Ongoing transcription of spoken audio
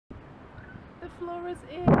floor is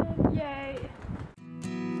in, yay!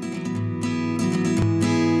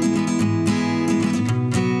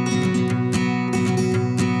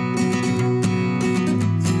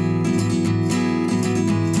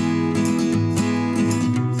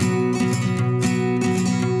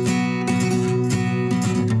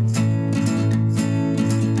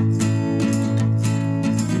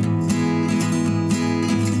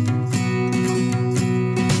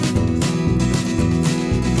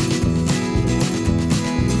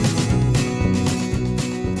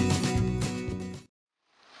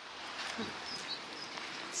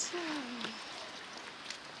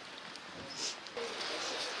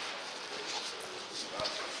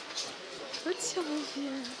 What's over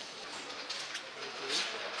here?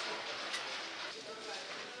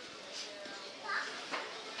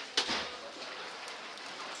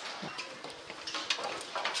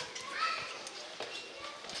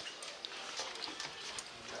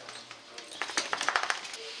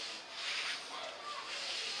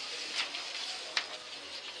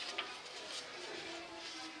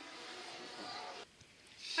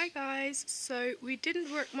 Hi guys, so we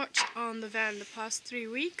didn't work much on the van the past 3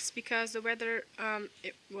 weeks because the weather,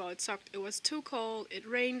 it sucked. It was too cold, it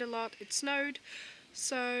rained a lot, it snowed.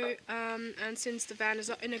 So, and since the van is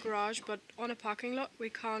not in a garage but on a parking lot, we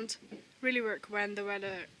can't really work when the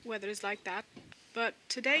weather is like that. But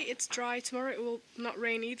today it's dry, tomorrow it will not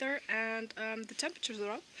rain either, and the temperatures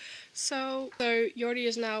are up. So Jordi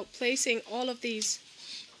is now placing all of these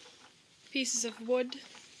pieces of wood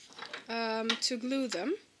to glue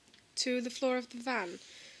them to the floor of the van. The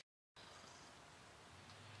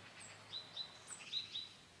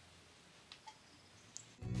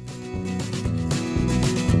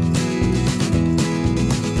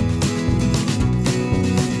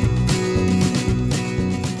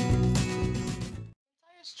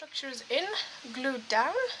entire structure is in, glued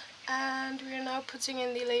down, and we are now putting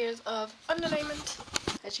in the layers of underlayment.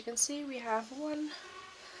 As you can see, we have 1,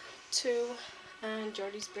 2, and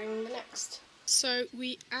Jordi's bringing the next. So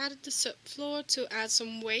we added the subfloor to add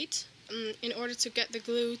some weight in order to get the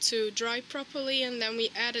glue to dry properly, and then we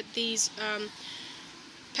added these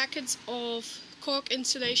packets of cork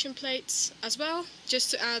insulation plates as well,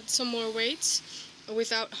 just to add some more weight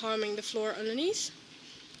without harming the floor underneath.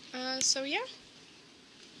 So yeah,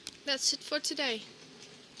 that's it for today.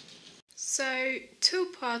 So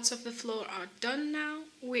 2 parts of the floor are done now.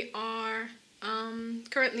 We are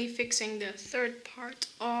currently fixing the 3rd part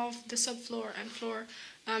of the subfloor and floor.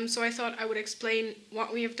 So I thought I would explain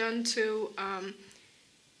what we have done to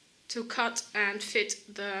cut and fit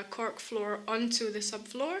the cork floor onto the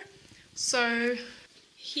subfloor. So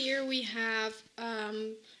here we have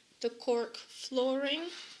the cork flooring,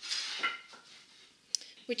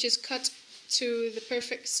 which is cut to the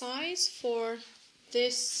perfect size for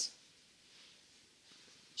this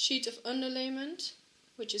sheet of underlayment,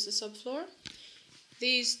 which is the subfloor.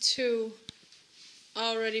 These 2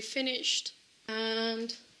 are already finished,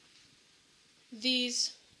 and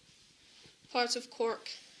these parts of cork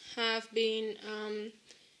have been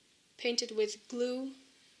painted with glue.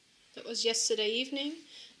 That was yesterday evening,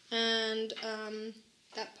 and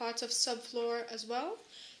that part of subfloor as well.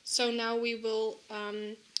 So now we will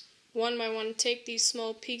one by one take these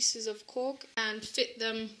small pieces of cork and fit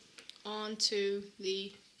them onto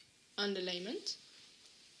the underlayment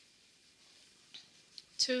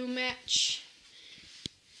to match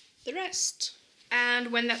the rest.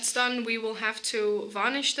 And when that's done, we will have to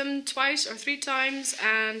varnish them 2 or 3 times,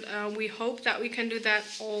 and we hope that we can do that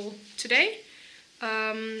all today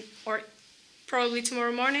or probably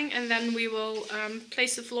tomorrow morning, and then we will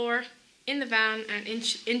place the floor in the van and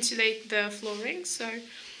insulate the flooring. So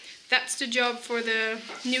that's the job for the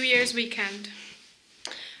New Year's weekend.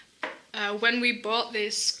 When we bought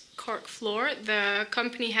this cork floor, the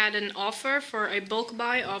company had an offer for a bulk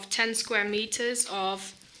buy of 10 square meters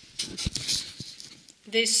of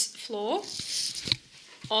this floor,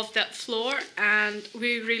 and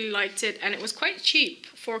we really liked it, and it was quite cheap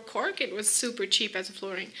for cork. It was super cheap as a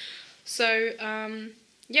flooring. So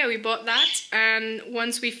yeah, we bought that, and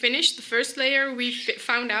once we finished the first layer, we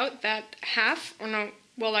found out that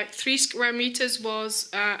like 3 square meters was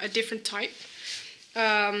a different type.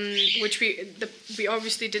 Which we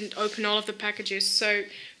obviously didn't open all of the packages, so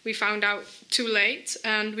we found out too late,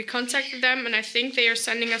 and we contacted them, and I think they are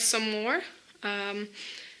sending us some more.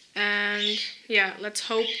 And yeah, let's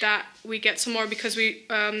hope that we get some more, because we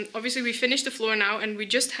obviously we finished the floor now and we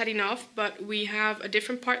just had enough, but we have a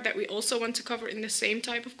different part that we also want to cover in the same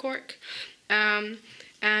type of cork,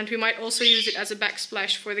 and we might also use it as a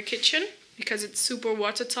backsplash for the kitchen because it's super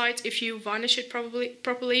watertight if you varnish it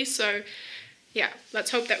properly. So yeah,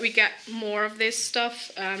 let's hope that we get more of this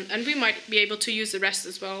stuff, and we might be able to use the rest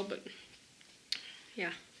as well, but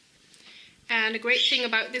yeah. And the great thing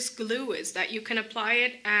about this glue is that you can apply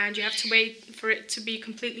it and you have to wait for it to be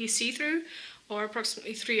completely see-through, or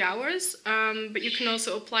approximately 3 hours, but you can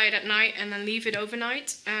also apply it at night and then leave it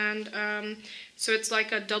overnight, and so it's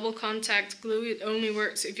like a double contact glue. It only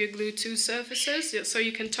works if you glue 2 surfaces, so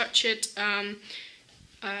you can touch it and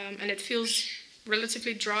it feels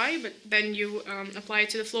relatively dry, but then you apply it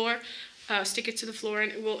to the floor, stick it to the floor,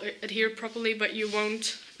 and it will adhere properly, but you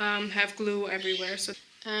won't have glue everywhere.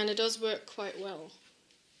 And it does work quite well.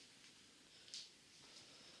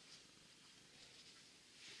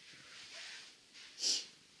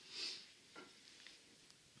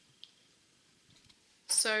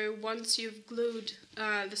 So once you've glued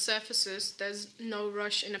the surfaces, there's no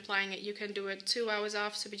rush in applying it. You can do it 2 hours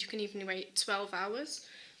after, but you can even wait 12 hours.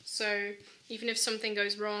 So even if something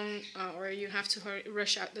goes wrong or you have to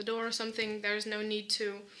rush out the door or something, there's no need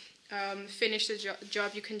to finish the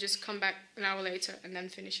job. You can just come back an hour later and then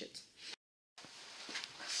finish it.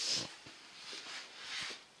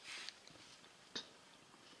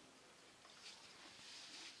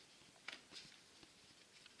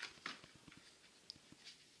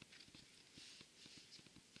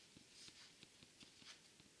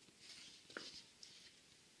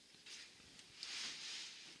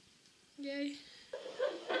 Yay.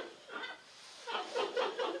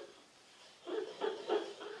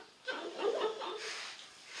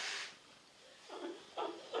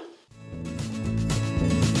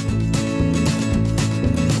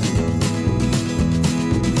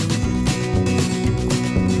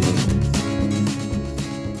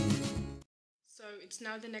 So it's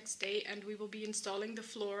now the next day and we will be installing the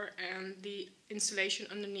floor and the insulation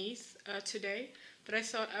underneath today. But I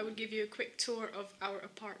thought I would give you a quick tour of our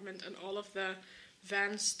apartment and all of the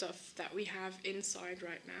van stuff that we have inside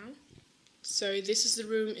right now. So this is the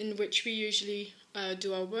room in which we usually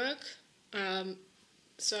do our work.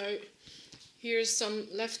 So here's some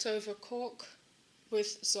leftover caulk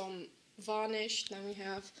with some varnish. Then we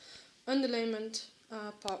have underlayment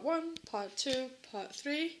part 1, part 2, part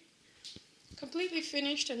 3. Completely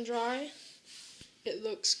finished and dry. It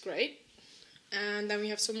looks great. And then we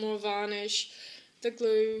have some more varnish, the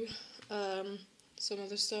glue, some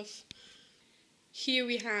other stuff. Here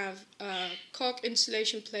we have caulk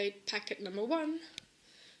insulation plate packet number 1,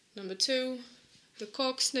 number 2, the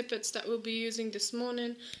caulk snippets that we'll be using this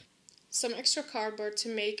morning, some extra cardboard to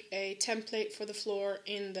make a template for the floor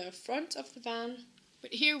in the front of the van.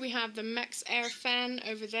 But here we have the Max Air fan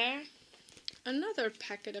over there, another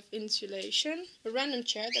packet of insulation, a random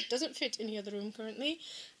chair that doesn't fit in the other room currently,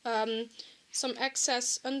 some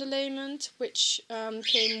excess underlayment which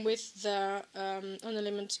came with the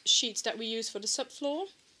underlayment sheets that we use for the subfloor.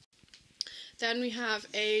 Then we have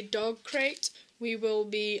a dog crate. We will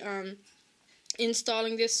be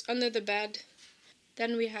installing this under the bed.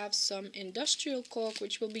 Then we have some industrial caulk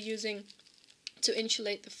which we'll be using to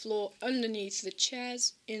insulate the floor underneath the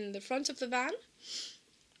chairs in the front of the van.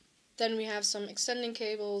 Then we have some extending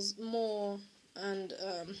cables, more, and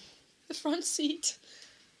the front seat.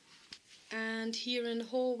 And here in the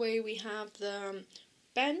hallway we have the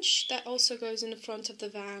bench that also goes in the front of the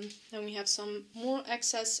van. Then we have some more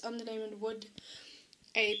excess underlayment wood,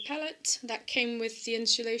 a pallet that came with the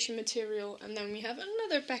insulation material, and then we have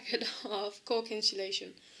another packet of caulk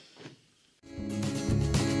insulation.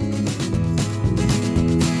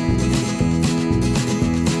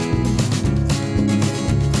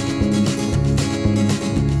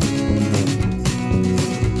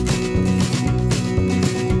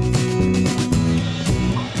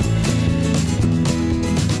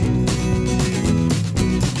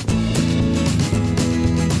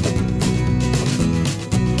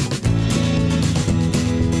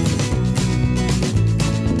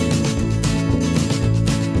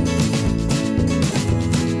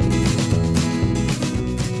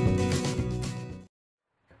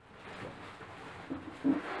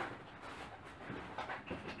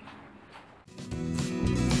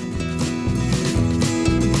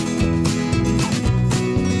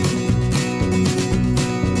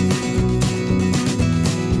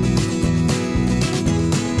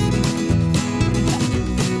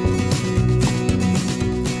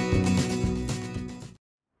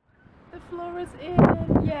 The floor is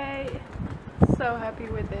in, yay! So happy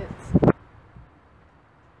with it.